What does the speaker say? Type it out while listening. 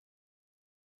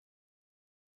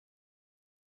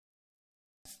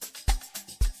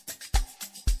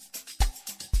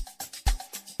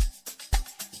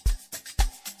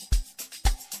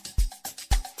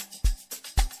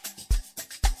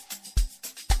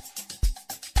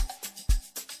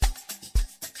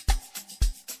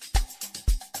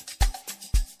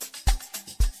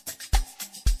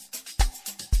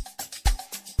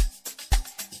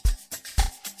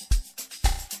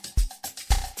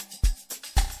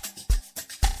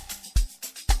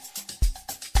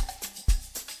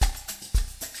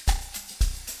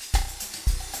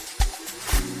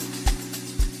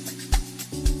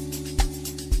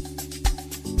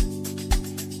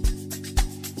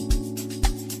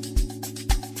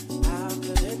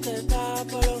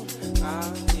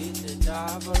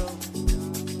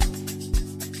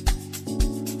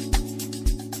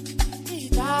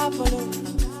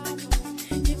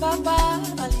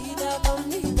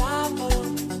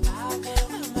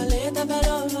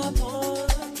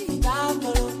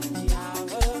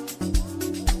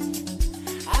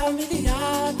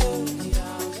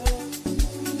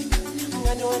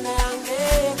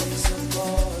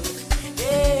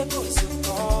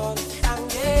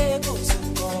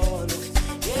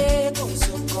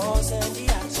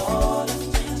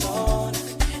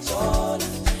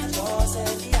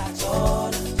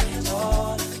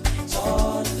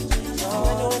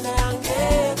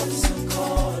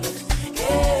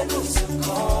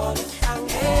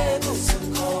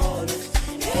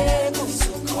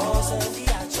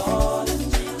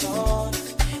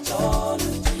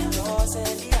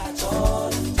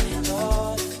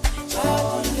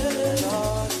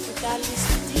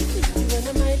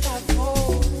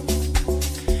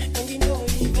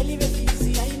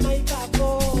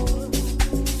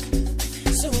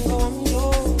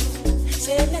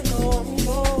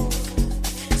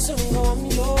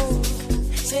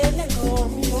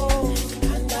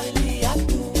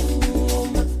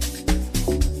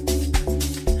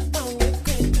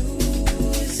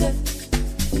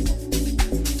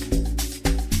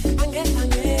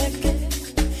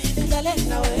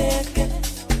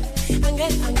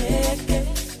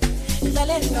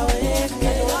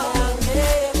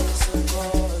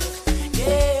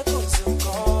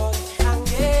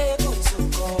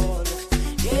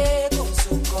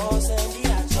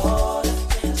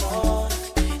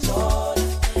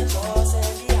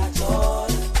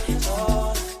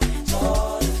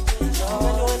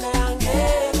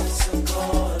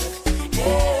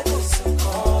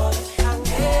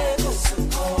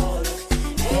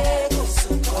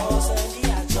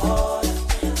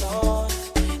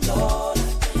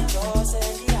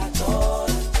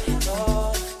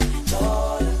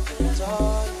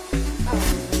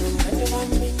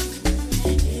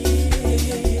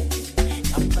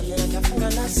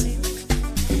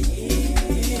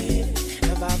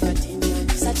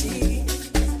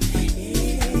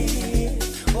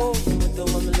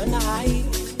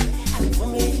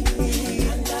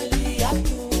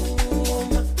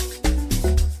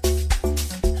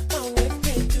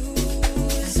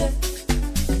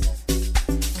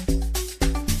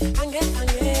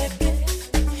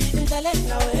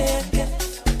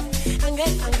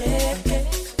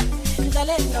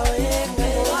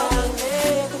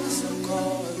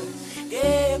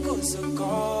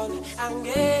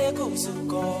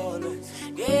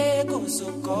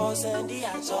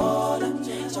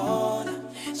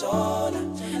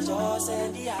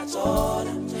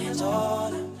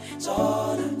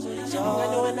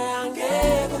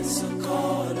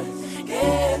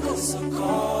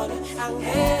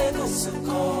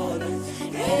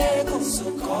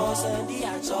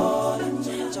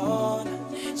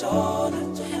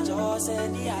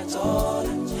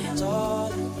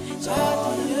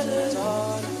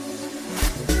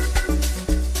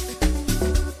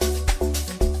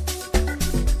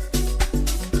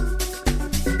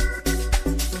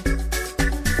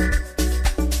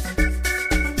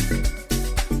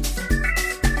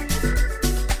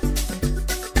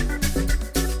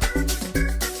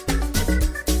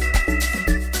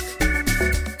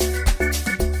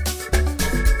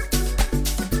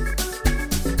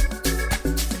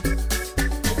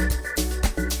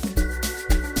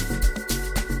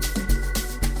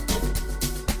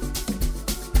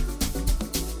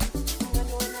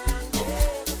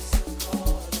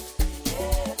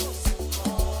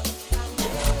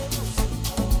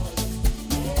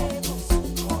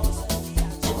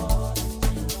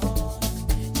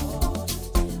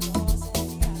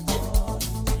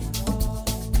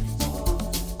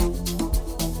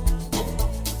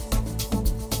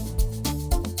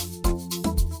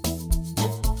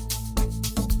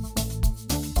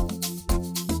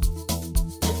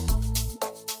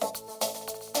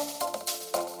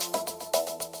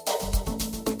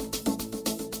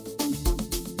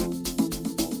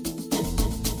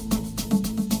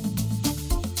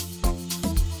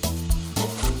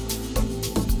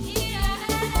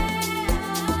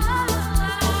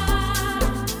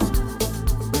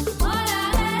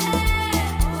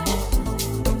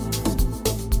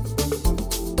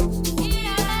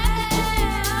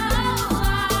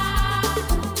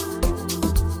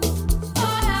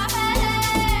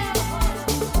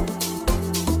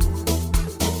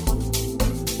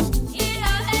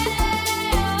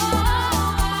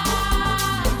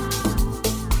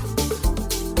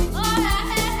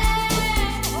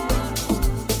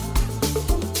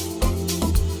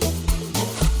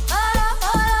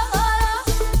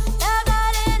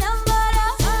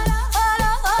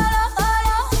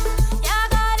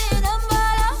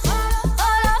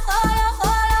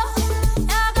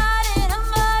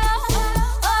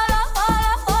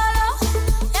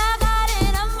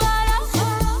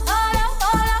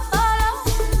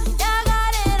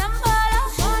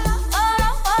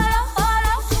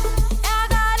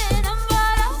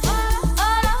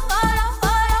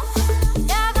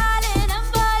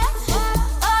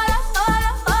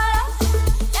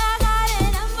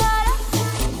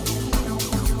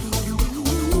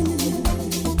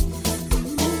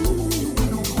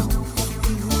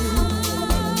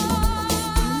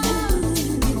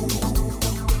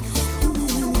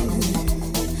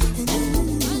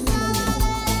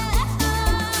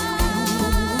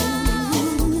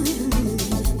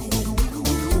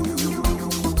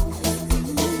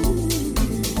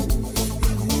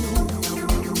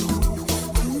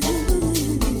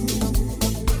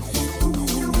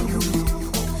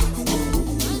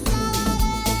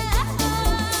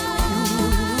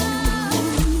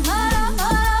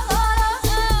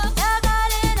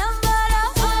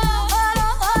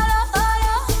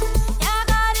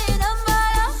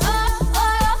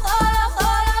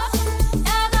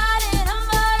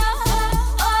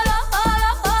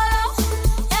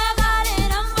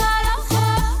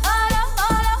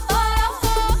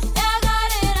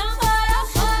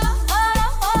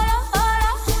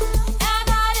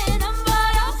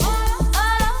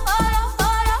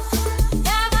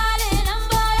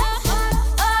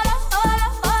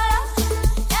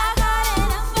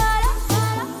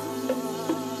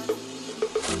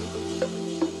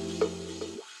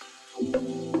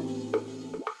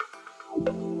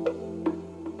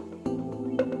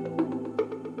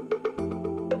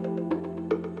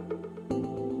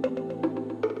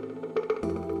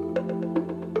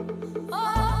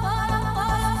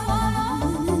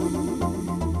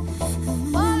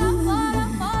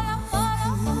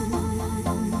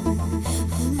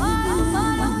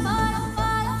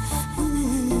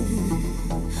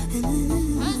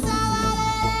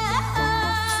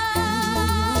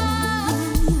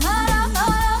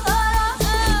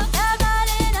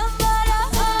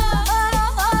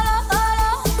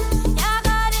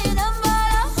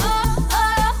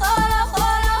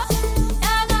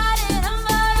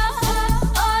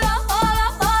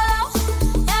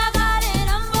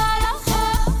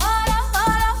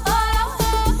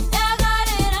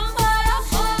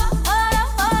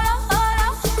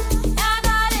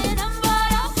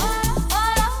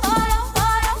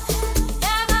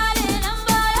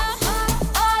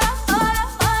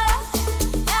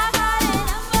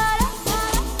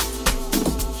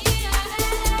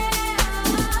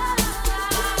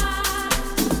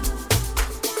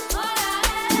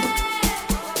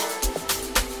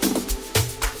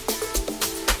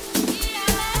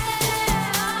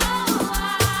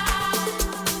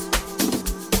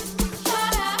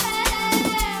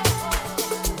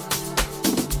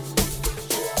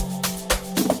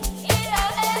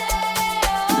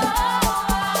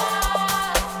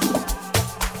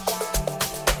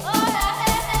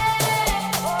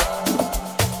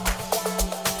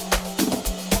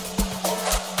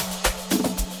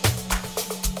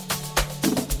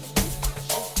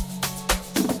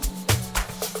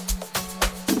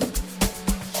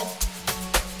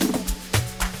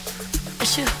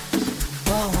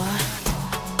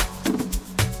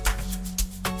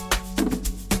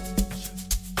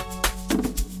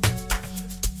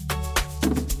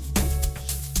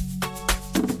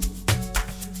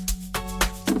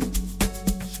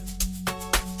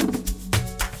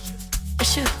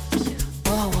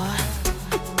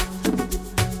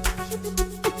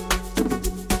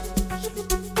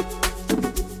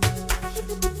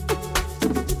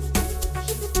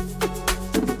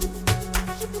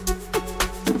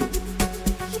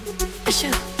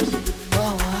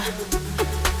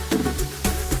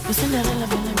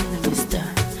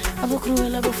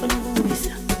abakruwela bafana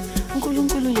ukungisa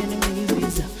uNkulunkulu yena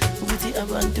ngivisa ukuthi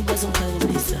abantu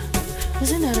bazongikhalisa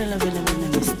usinarela vele mina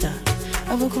mister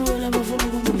abakruwela bafana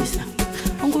ukungisa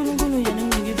uNkulunkulu yena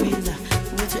ngivisa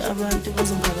ukuthi abantu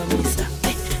bazongikhalisa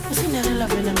usinarela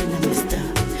vele mina mister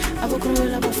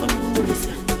abakruwela bafana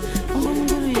ukungisa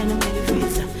uNkulunkulu yena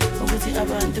ngivisa ukuthi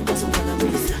abantu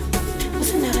bazongikhalisa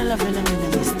usinarela vele mina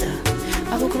mister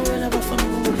abakruwela bafana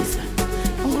ukungisa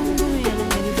uNkulunkulu yena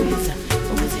ngivisa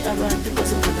ukuthi abantu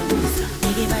bazongikhalisa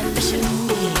ngibalunge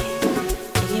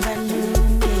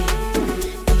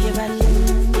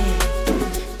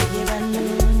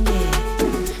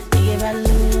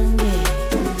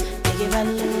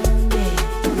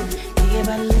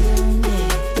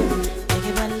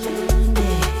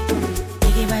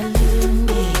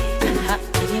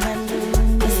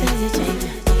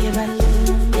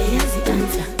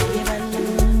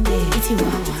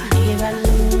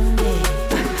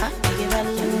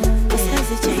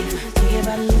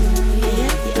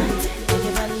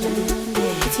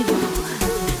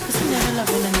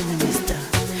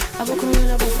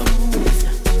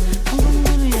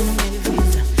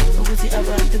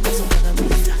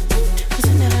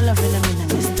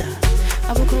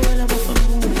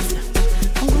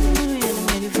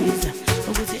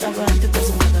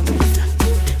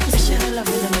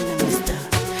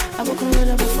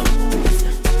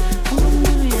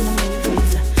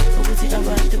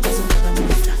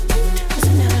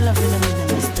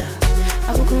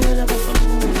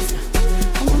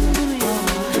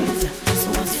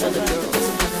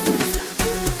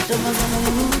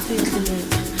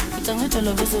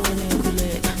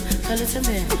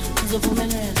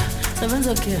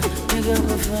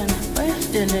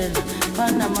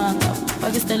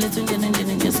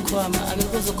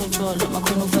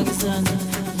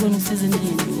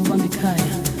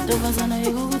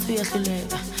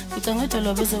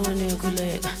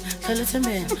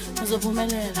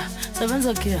uzophumelela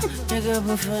sebenza kia ngeke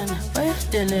bafana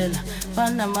bayadelela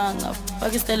banamanga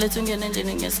bakistele ungene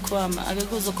endlini ngesikhwama ake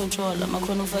kuzocontrola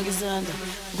makhono ufaka isandla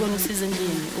ukona usiza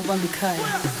endlini ubamba ikhaya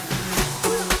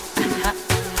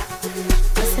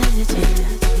asezejela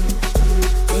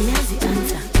eyazi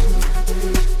answer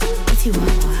ithi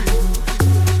wawa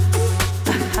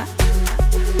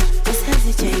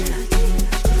asezejela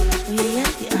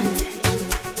uyazi answer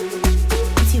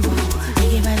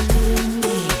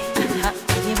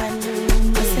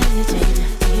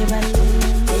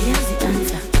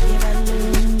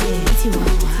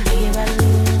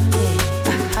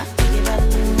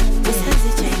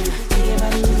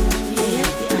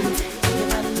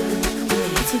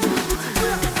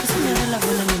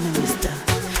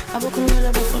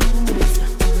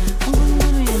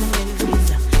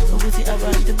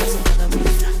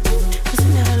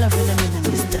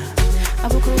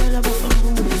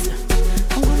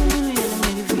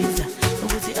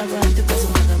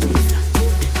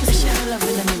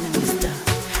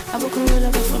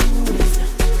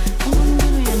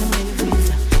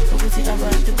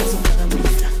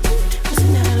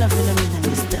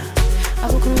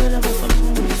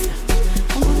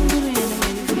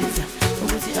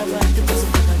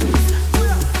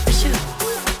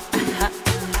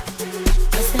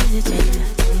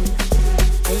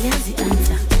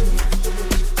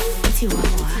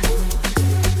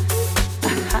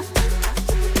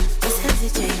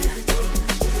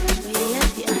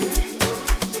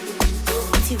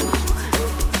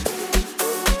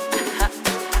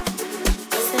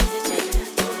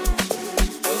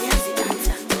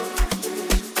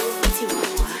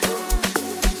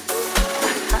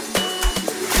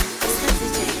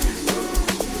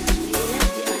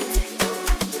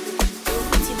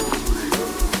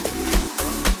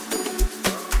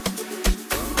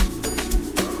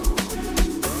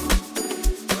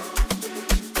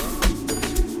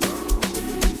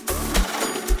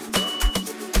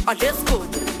Let's go.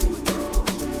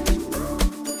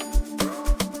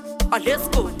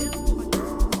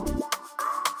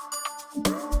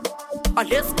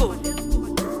 Let's go.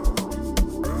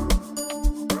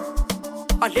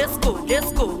 Let's go. Let's go.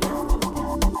 Let's go.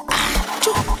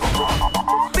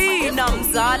 Bina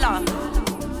mzala,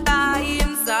 tayi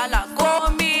mzala,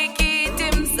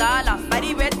 komikiti mzala,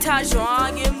 bari beta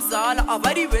jwangi mzala,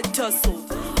 abari beta so,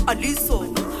 aliso,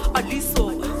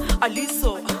 aliso,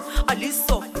 aliso,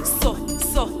 aliso,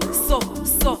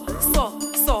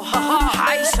 so, ha ha.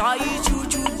 Hi, shy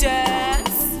juju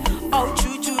dance, oh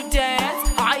juju dance.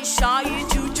 Hi, shy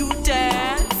juju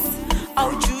dance,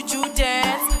 oh juju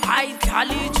dance. Hi,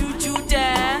 Kali juju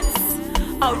dance,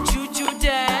 oh juju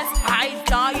dance. Hi,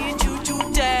 Kali juju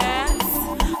dance,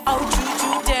 oh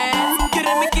juju dance. Get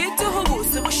him get to who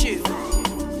was the shoe.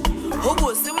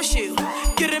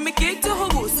 get to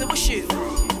Hobos, a shoe.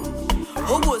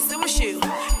 Hobos, a shoe.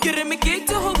 Get me get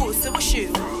to Hobos, a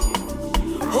shoe.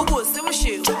 Hobos, a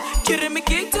shoe. Get me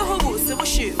get to Hobos, a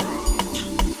shoe.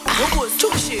 Hobos,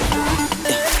 a shoe.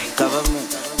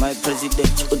 Government, my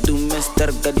president, Udu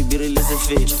Mr. Gadibiri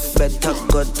Lesefe, Better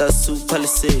got a super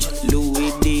Palisade,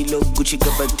 Louis D. Lo Gucci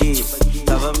Capati.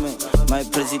 Government, my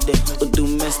president, Udu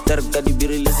Mr.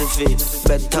 Gadibiri Lesefe,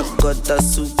 Better got a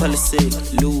super Palisade,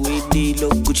 Louis D. Lo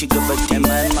Gucci Capati.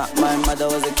 My mother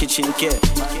was a kitchen kid,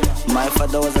 my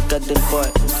father was a garden boy.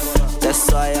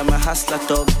 That's why I'm a hustler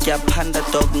dog, yeah, panda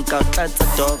dog, and cow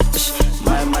dog.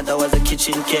 My mother was a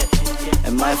kitchen kid,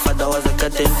 and my father was a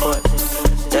garden boy.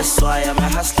 That's why I'm a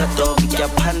hustler dog, yeah,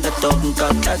 panda dog, and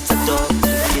cow dog.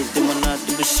 Get them on out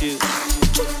to be shoot.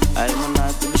 I'm on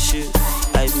out to be shoot.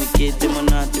 I make get them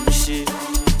on out to be shoot.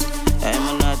 I'm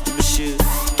on out to be shoot.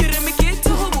 Get me get to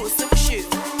Hobos, a shoe.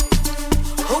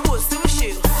 Hobos, a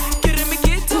shoe. Get me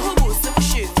get to Hobos, a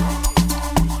shoe.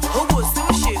 Hobos,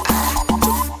 a shoe.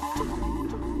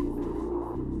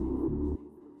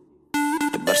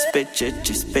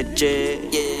 Specie,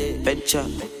 yeah, pecha,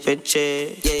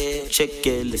 yeah, check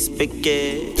it, let's pick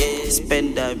it, yeah,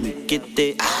 spend that, me get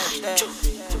it.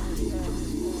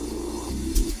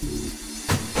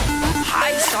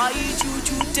 I saw you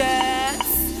juju dance,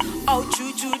 oh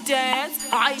juju dance.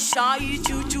 I saw you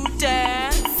juju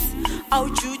dance, oh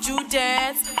juju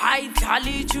dance. I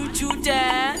Kali juju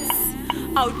dance,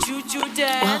 oh juju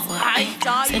dance. I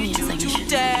saw you juju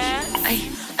dance,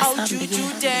 oh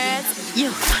juju dance. Yo,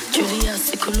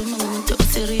 Julius, ikhuluma ngomuntu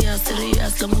serious,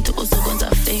 lo muntu uzokwenza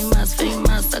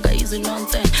famous, akayizi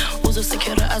nonsense,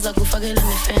 uzosecure azakufakela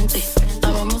nefence.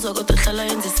 Abamuzwa kodwa hlala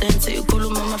yenza sense,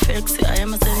 ikhuluma ama-facts,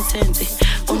 ayama sentence.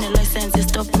 Une-license,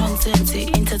 stop nonsense,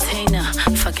 entertainer,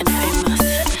 fucking famous.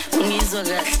 Ungizwa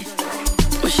kahle,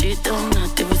 mashita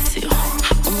umnati buthiwa,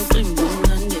 umqimbi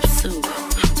umnandi ebusuku,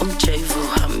 umjaivu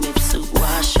uhambe ebusuku,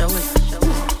 washa we.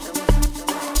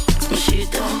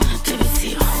 Mashita umnati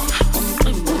buthiwa.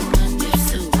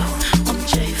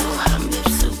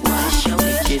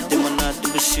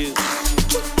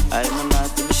 I'm a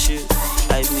not to be shoot.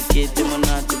 I make get them on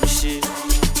not to be shoot.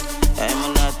 I'm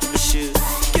a not to be shoot.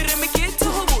 Get me get to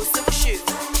Hobos, a shoe.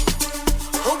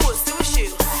 Hobos, a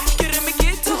shoe. Get me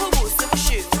get to Hobos, a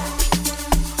shoe.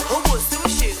 Hobos, a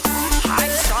shoe. I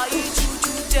saw you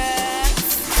juju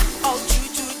dance, oh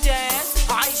juju dance.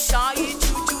 I saw you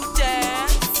juju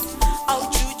dance, oh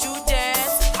juju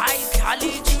dance. I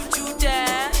Kali juju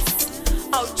dance,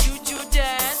 oh juju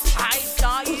dance. I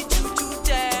saw you juju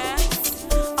dance.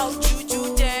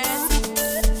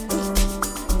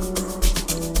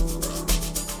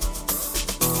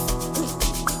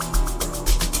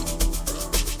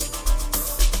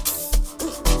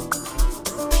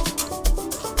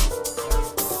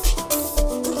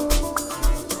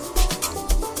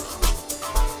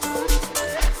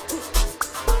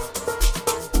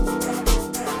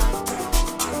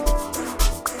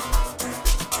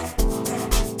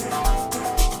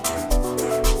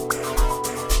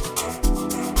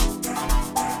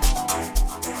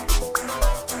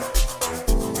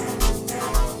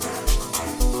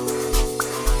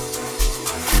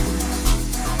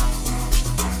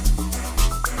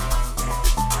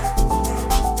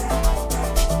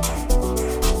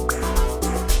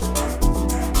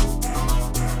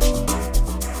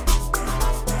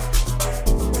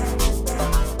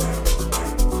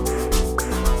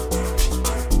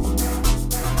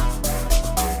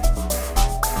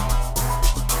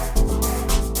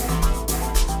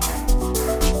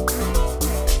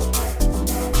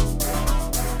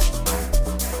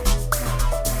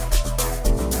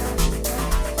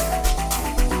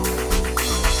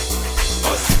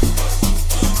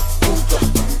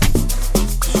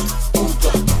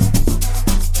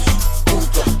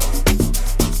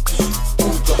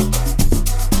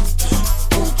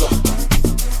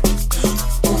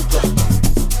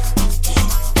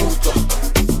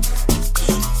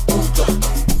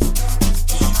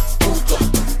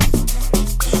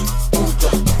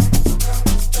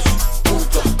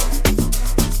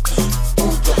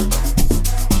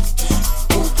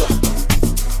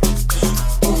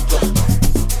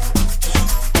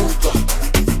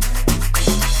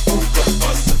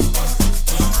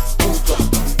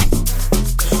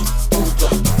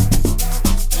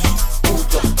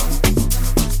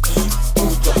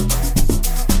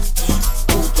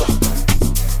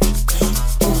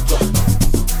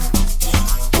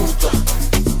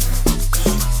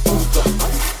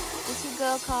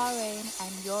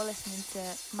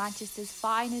 Manchester's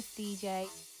finest DJ,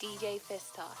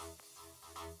 DJFISTOZ.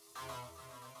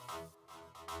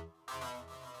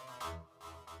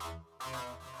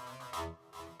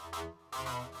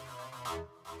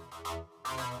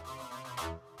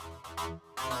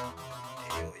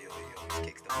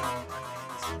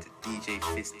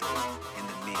 DJFISTOZ in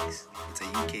the mix. It's a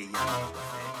UK young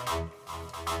affair.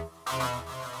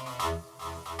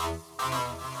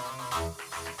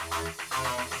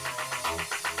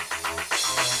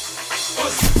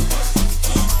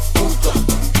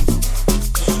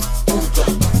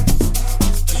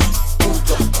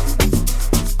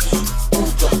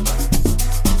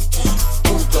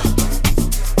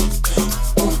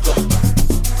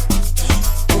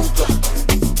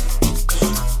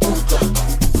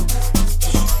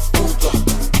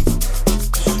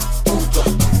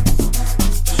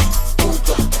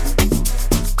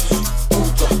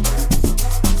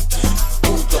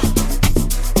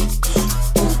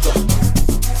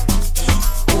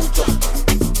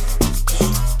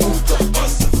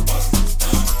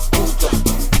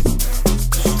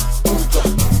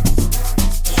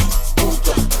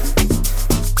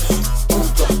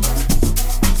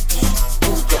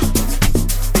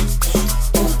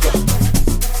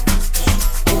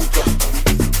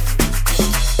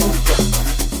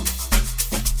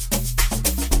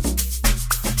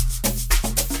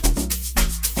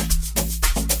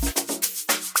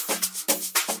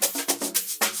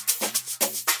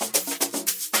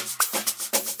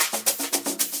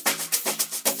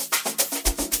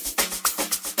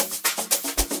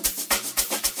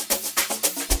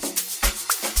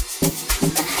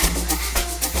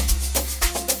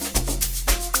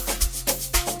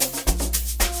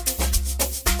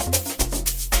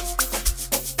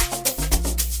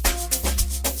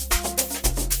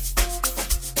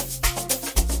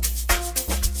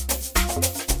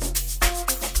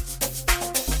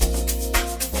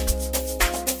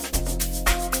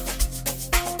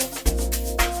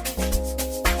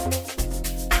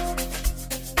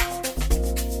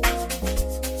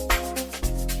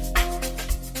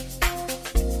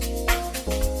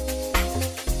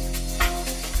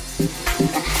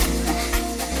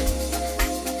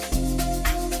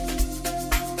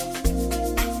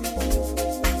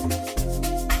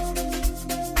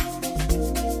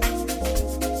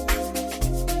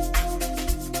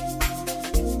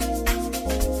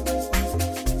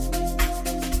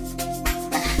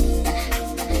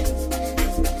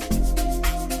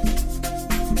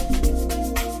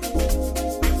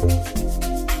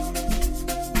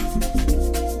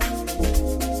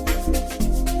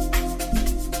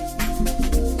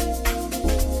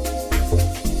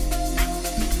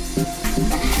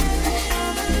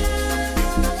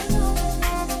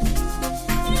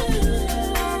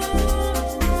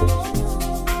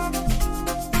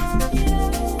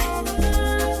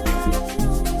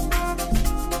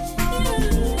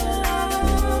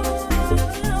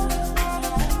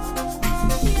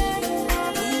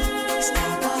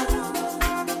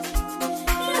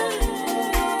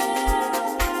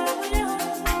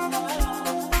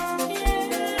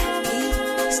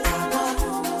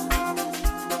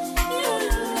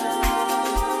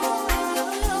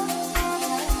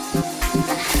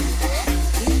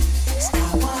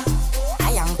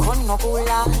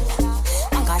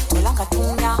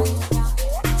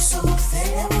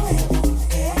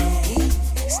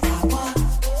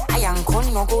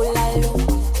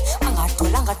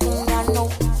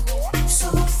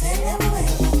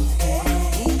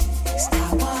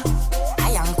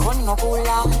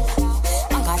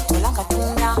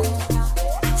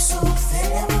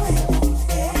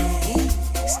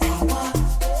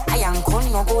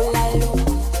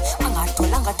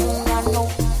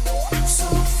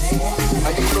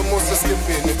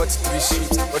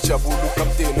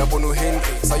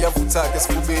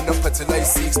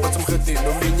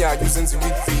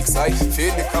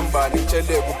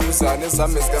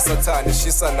 Zame zikasathane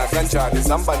shisana kanjani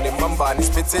zambane mambane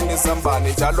siphethe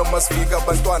zambane njalo masifika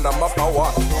abantwana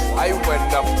mabawa ayi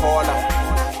wena phola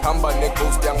hamba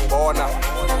neghost yangibona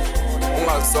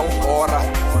ungazongibora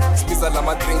sibiza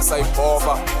lama drinks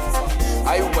ayibova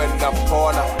ayi wena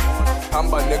phola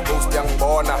hamba neghost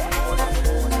yangibona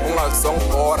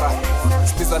ungazongibora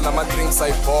sibiza lama drinks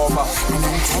ayibova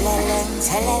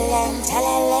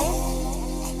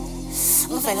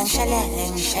Ngivela ngishelele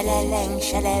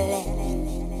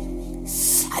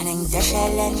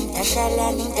anengideshele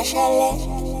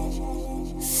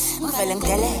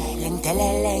ngivela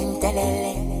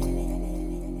ngidelele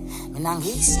mina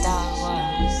ngistarwa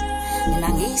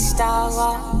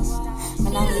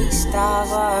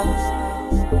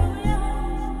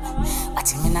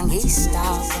athi mina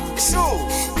ngistarwa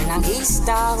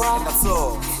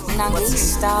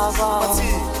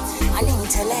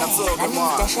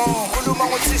Kuluma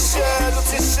ngotishela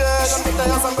Ndoda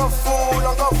yaza ngafula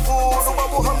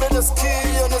Ubaba uhambe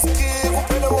neskiya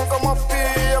Kuphele wonke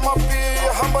amapiya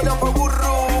Hamba lapha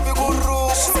kurubi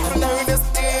Sifuna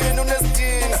unestin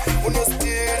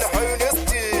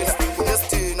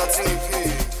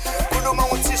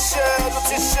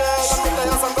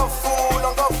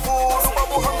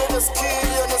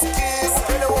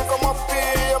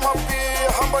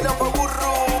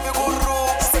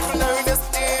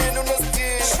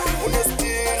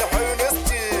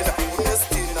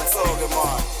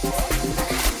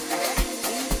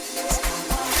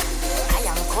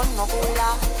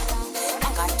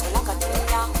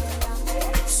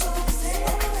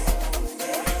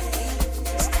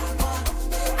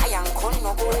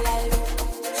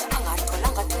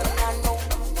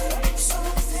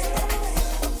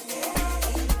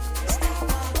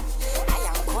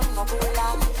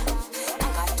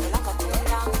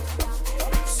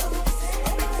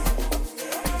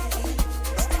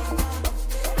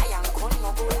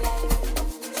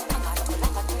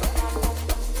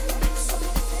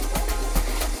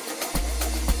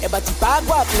bathi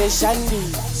bakwa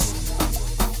pleshandisa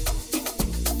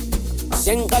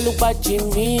sengiqala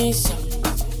ukubajimisa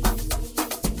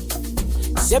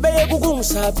sebeyeke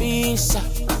ukungisabisa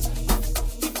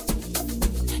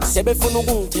sebefuna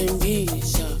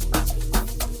ukungithembisa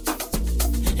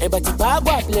bathi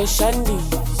bakwa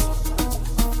pleshandisa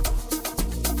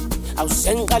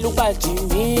awusengiqala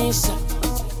ukubajimisa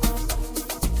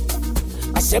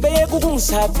sebeyeke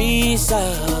ukungisabisa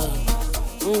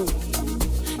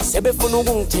sebefuna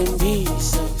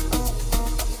ukungithembisa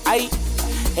ayi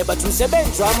bathi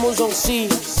umsebenzi wami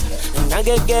uzongisiza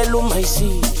ngakekela my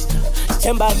sister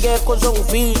themba akekho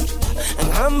uzongivila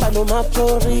ngihamba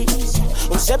nomaphorisa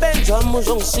umsebenzi wami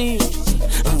uzongisiza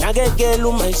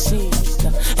ngakekela my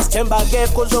sister themba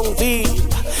akekho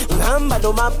uzongivila ngihamba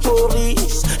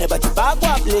nomaphorisa bathi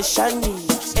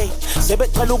bakwapleshanisa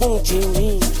sebeqala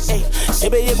ukungijimisa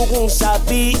sebeyeke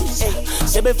ukungisabisa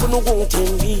sebefuna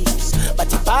ukungithembisa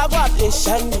bathi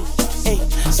bakwapleshanisa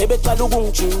sebeqala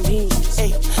ukungijimisa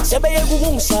sebeyeke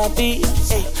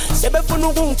ukungisabisa sebefuna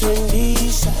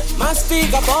ukungithembisa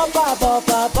masifika bopa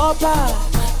bopa bopa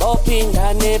bopa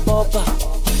ingane bopa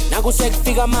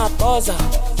nakusekufika amabhoza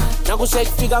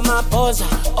nakusekufika amabhoza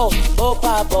oh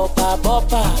bopa bopa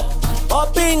bopa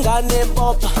bopa ingane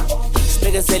bopa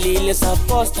sibekezelile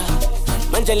saposta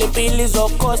manje lempilo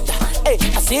izokosta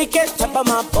asike sithapha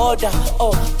amabhoda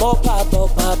oh bopa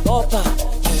bopa bopa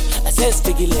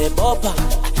asesifikile bopa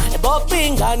bopa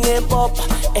ingane bopa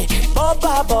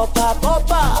bopa bopa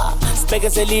bopa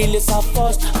sibekezelile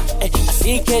saposta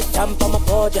asike sithapha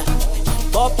amabhoda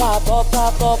bopa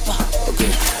bopa bopa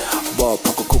okay bopa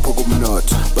kukhupha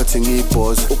kumnotho bathi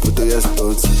ngiyibhoza ubhudo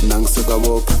yasdonsi nangiseka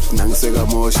bopa nangiseka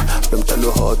mosha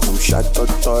lomntalo hot nomshot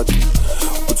tot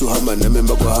uthi uhamba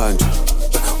nememba kwahanja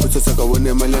uthatha kawona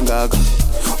imali engaka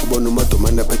ubona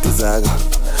umadomana phethizaka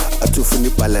athi ufuna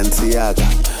ibalance yaka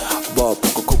bopa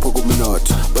kukhupha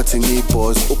kumnotho bathi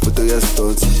ngiyibhoza ubhudo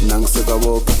yasdonsi nangiseka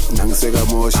bopa nangiseka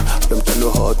mosha lomntalo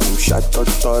hot nomshot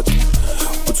tot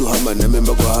uthi uhamba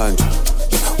nememba kwahanja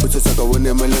uthatha kawona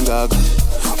imali engaka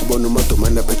ubona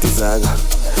umadomana phethizaka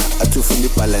athi ufuna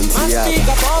ibalance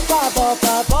yaka bopa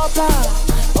bopa bopa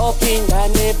bopa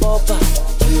ingane bopa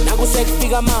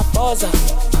nakusekufika amabhoza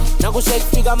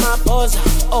nakusekufika amabhoza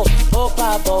oh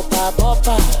bopa bopa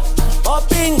bopa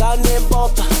bopa ingane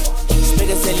bopa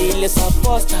sibekezelile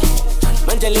saposta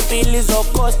manje lempilo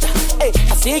izokosta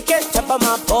asike sithapha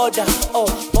amabhoda oh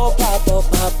bopa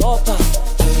bopa bopa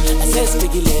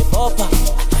asesifikile bopa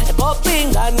bopa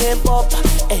ingane bopa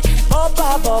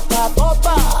bopa bopa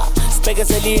bopa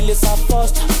sibekezelile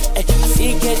saposta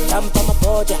asike sithapha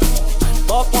amabhoda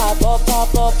bopa bopa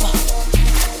bopa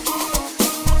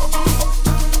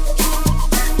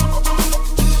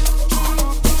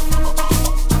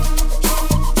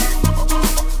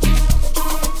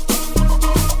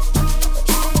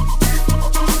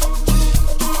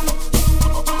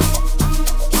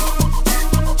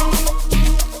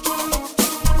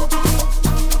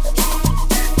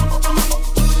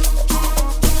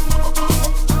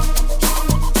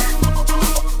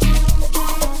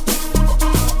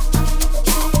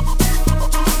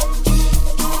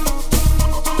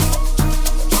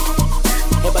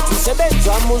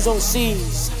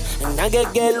uzongisiza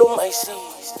ngakekela my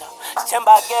sister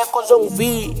themba akekho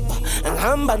uzongivimba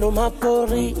ngihamba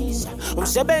nomaphorisa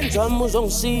umsebenzi wami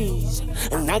uzongisiza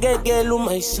ngakekela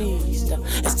my sister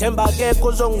themba akekho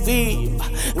uzongivimba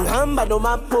ngihamba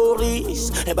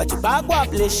nomaphorisa bathi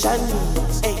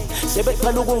bakwapleshanisa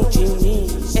sebeqala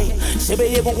ukungijimisa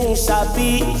sebeyeke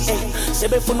ukungisabisa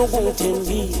sebefuna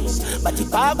ukungithembisa bathi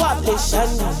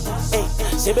bakwapleshanisa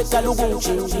sebeqala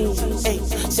ukungijimisa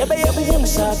sebeyeke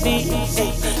ukungisabisa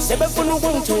sebefuna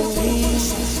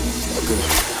ukungithembisa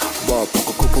bopa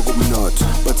kukhupha kumnotho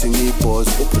bathi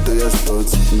ngiyibhoza ubhudo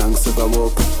yasdonsi nangiseka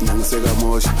bopa nangiseka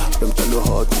mosha lomntalo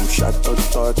hot nomshot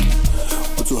tot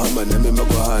uthi uhamba nememba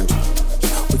kwahanja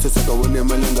uthatha kawona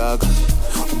imali engaka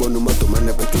ubona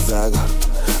umadomana phethizaka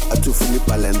athi ufuna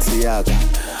ibalance yaka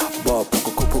bopa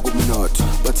kukhupha kumnotho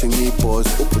bathi ngiyibhoza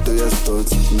ubhudo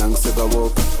yasdonsi nangiseka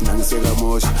bopa nangiseka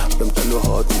mosha lomntalo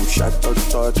hot nomshot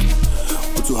tot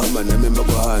uthi uhamba nememba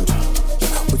kwahanja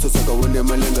uthatha kawona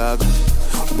imali engaka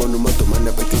ubona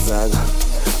umadomana phethizaka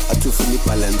athi ufuna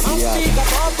ibalance yaka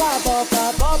bopa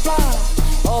bopa bopa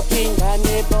bopa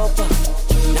ingane bopa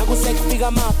nakusekufika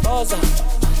amabhoza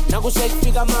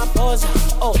nakusekufika amabhoza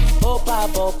oh bopa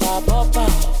bopa bopa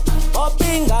bopa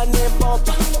ingane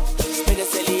bopa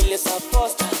sibekezelile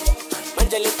saposta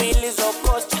manje lempilo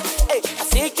izokosta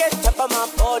asike sithapha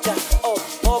amabhoda oh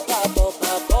bopa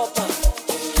bopa bopa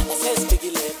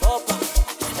asesifikile bopa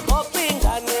bopa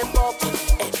ingane bopa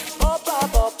bopa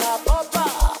bopa bopa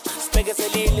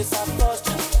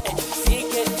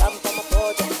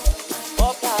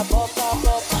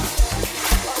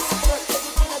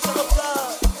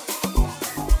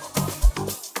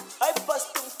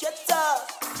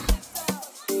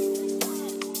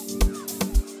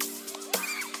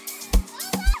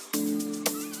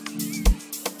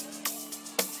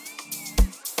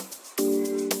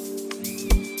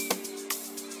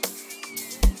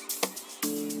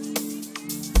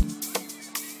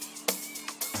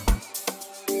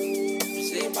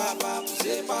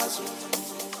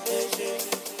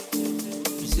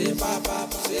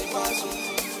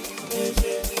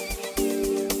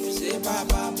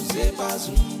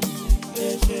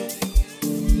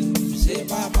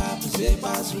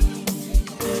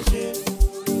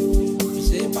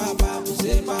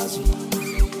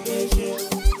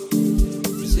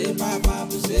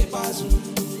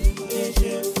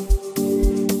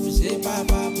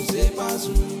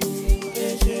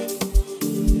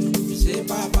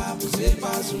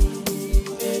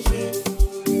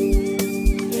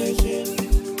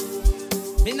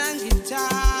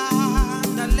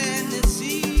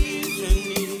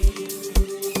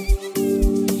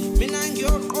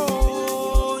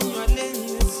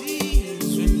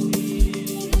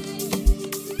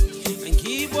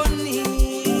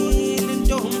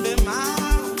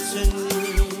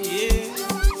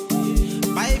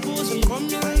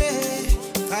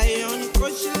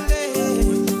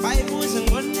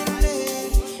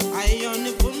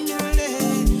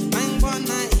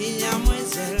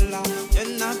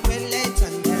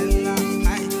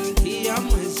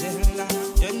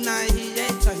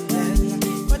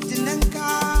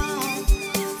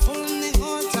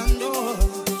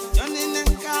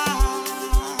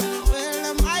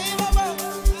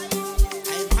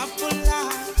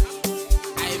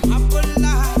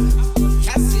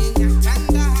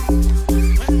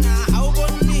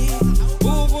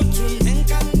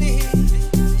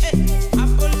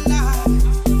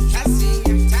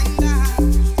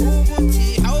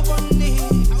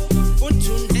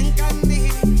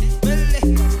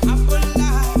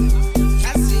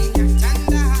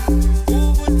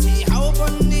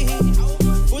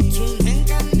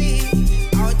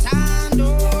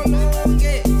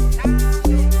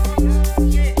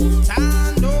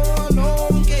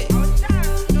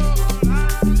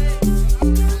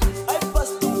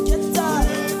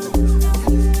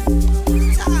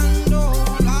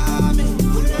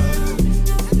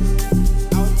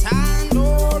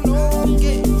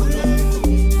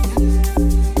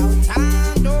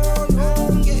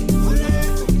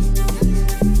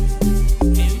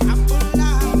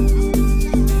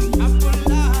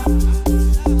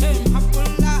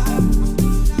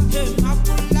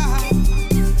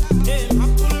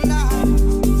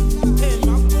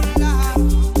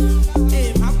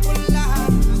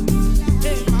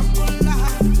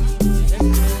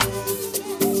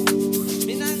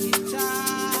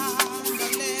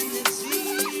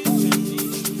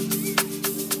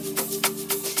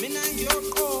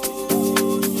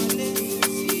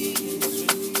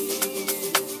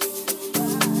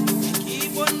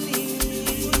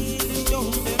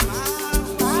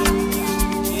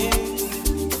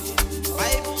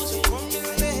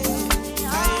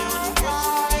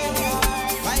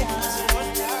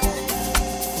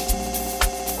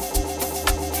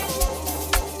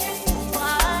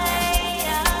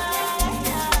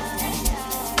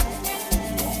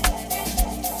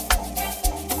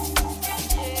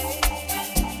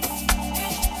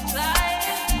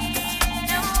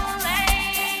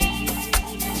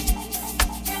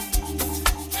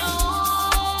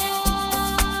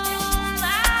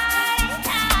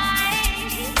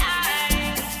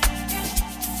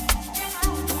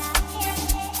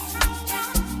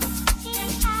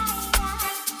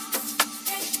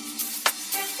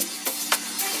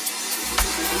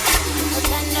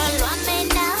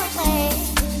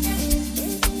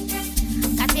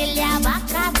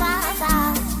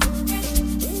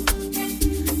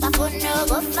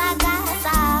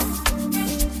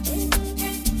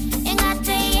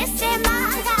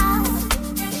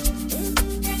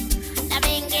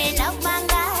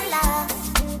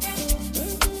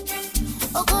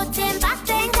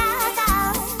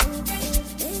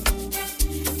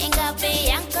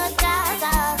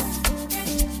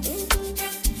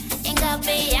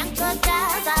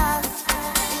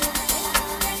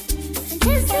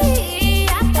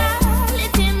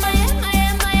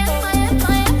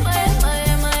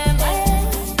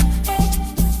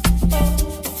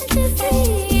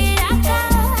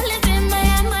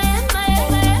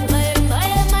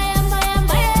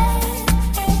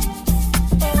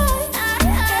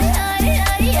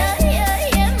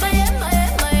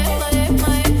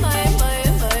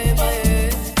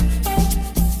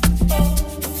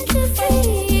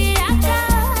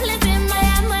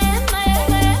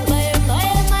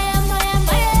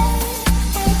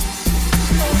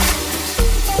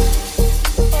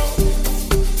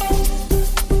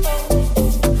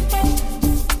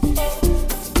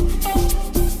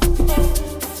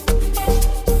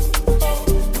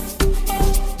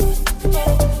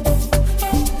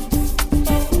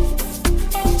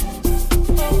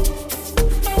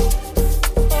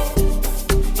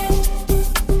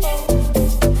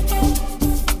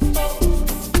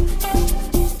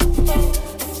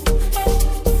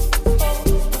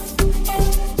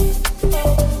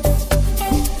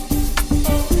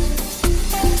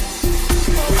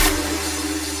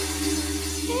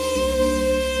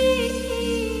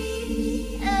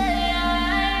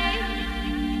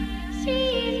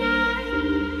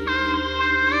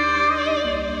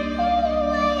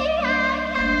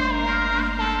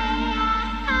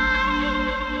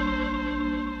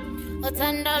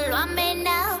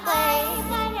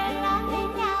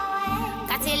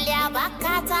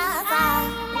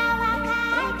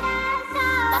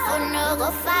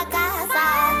ofakaza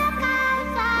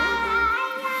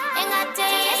engathi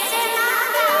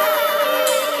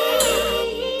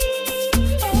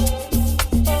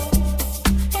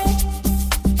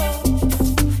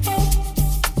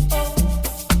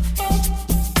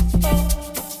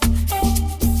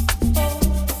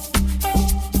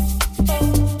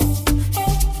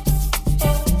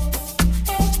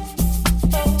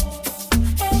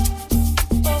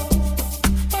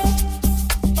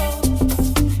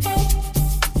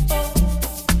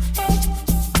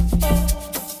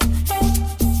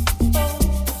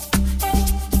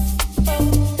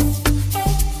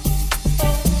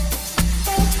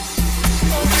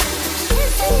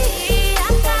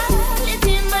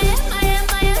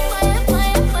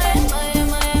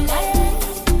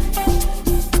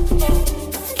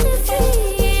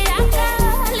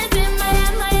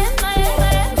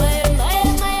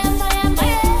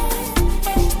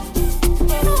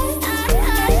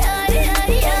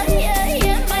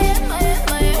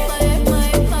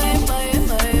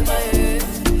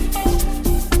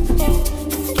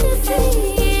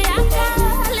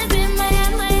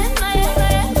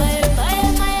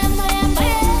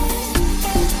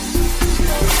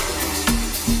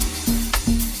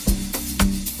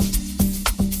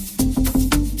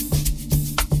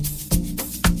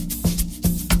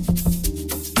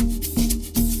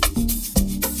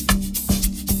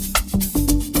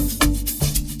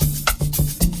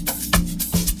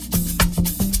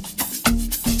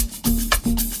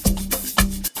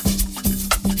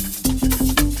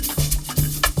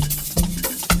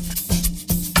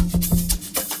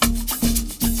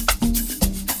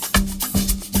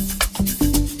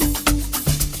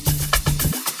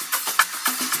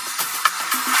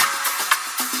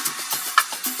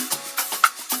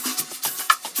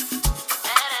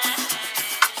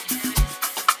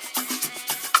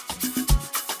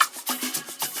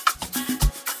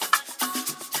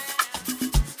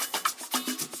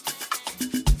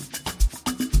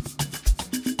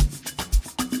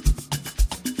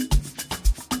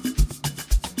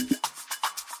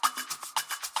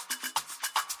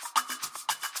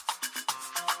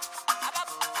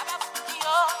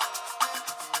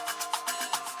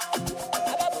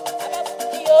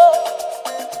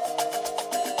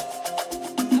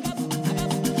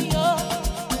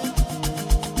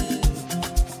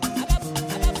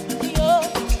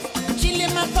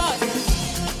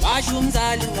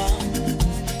umzali wami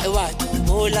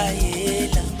ewathumbola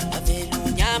yela avela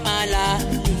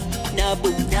unyamalali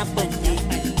nabunyapani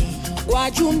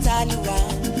wathi umzali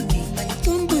wami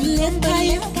mantumbule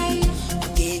empaya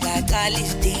ngekaqala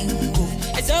isidingo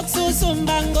ezokususa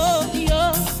umbango yo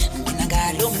mina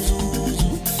ngalo mzuzu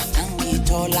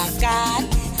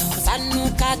angitholakali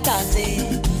usanukataze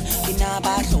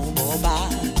inabahlobo ba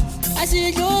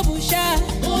asidlubusha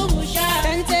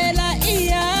dansela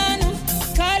iyano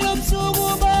kalo busuku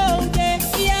bonke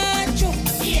iyacho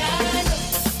iyano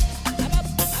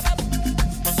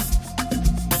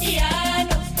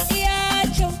iyano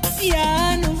iyacho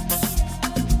iyano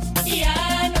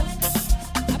iyano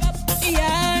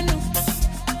iyano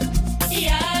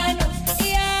iyano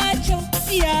iyacho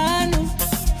iyano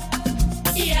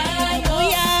iyano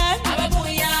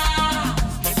ababuya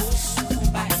ebusuku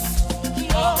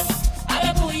bayo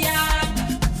ababuya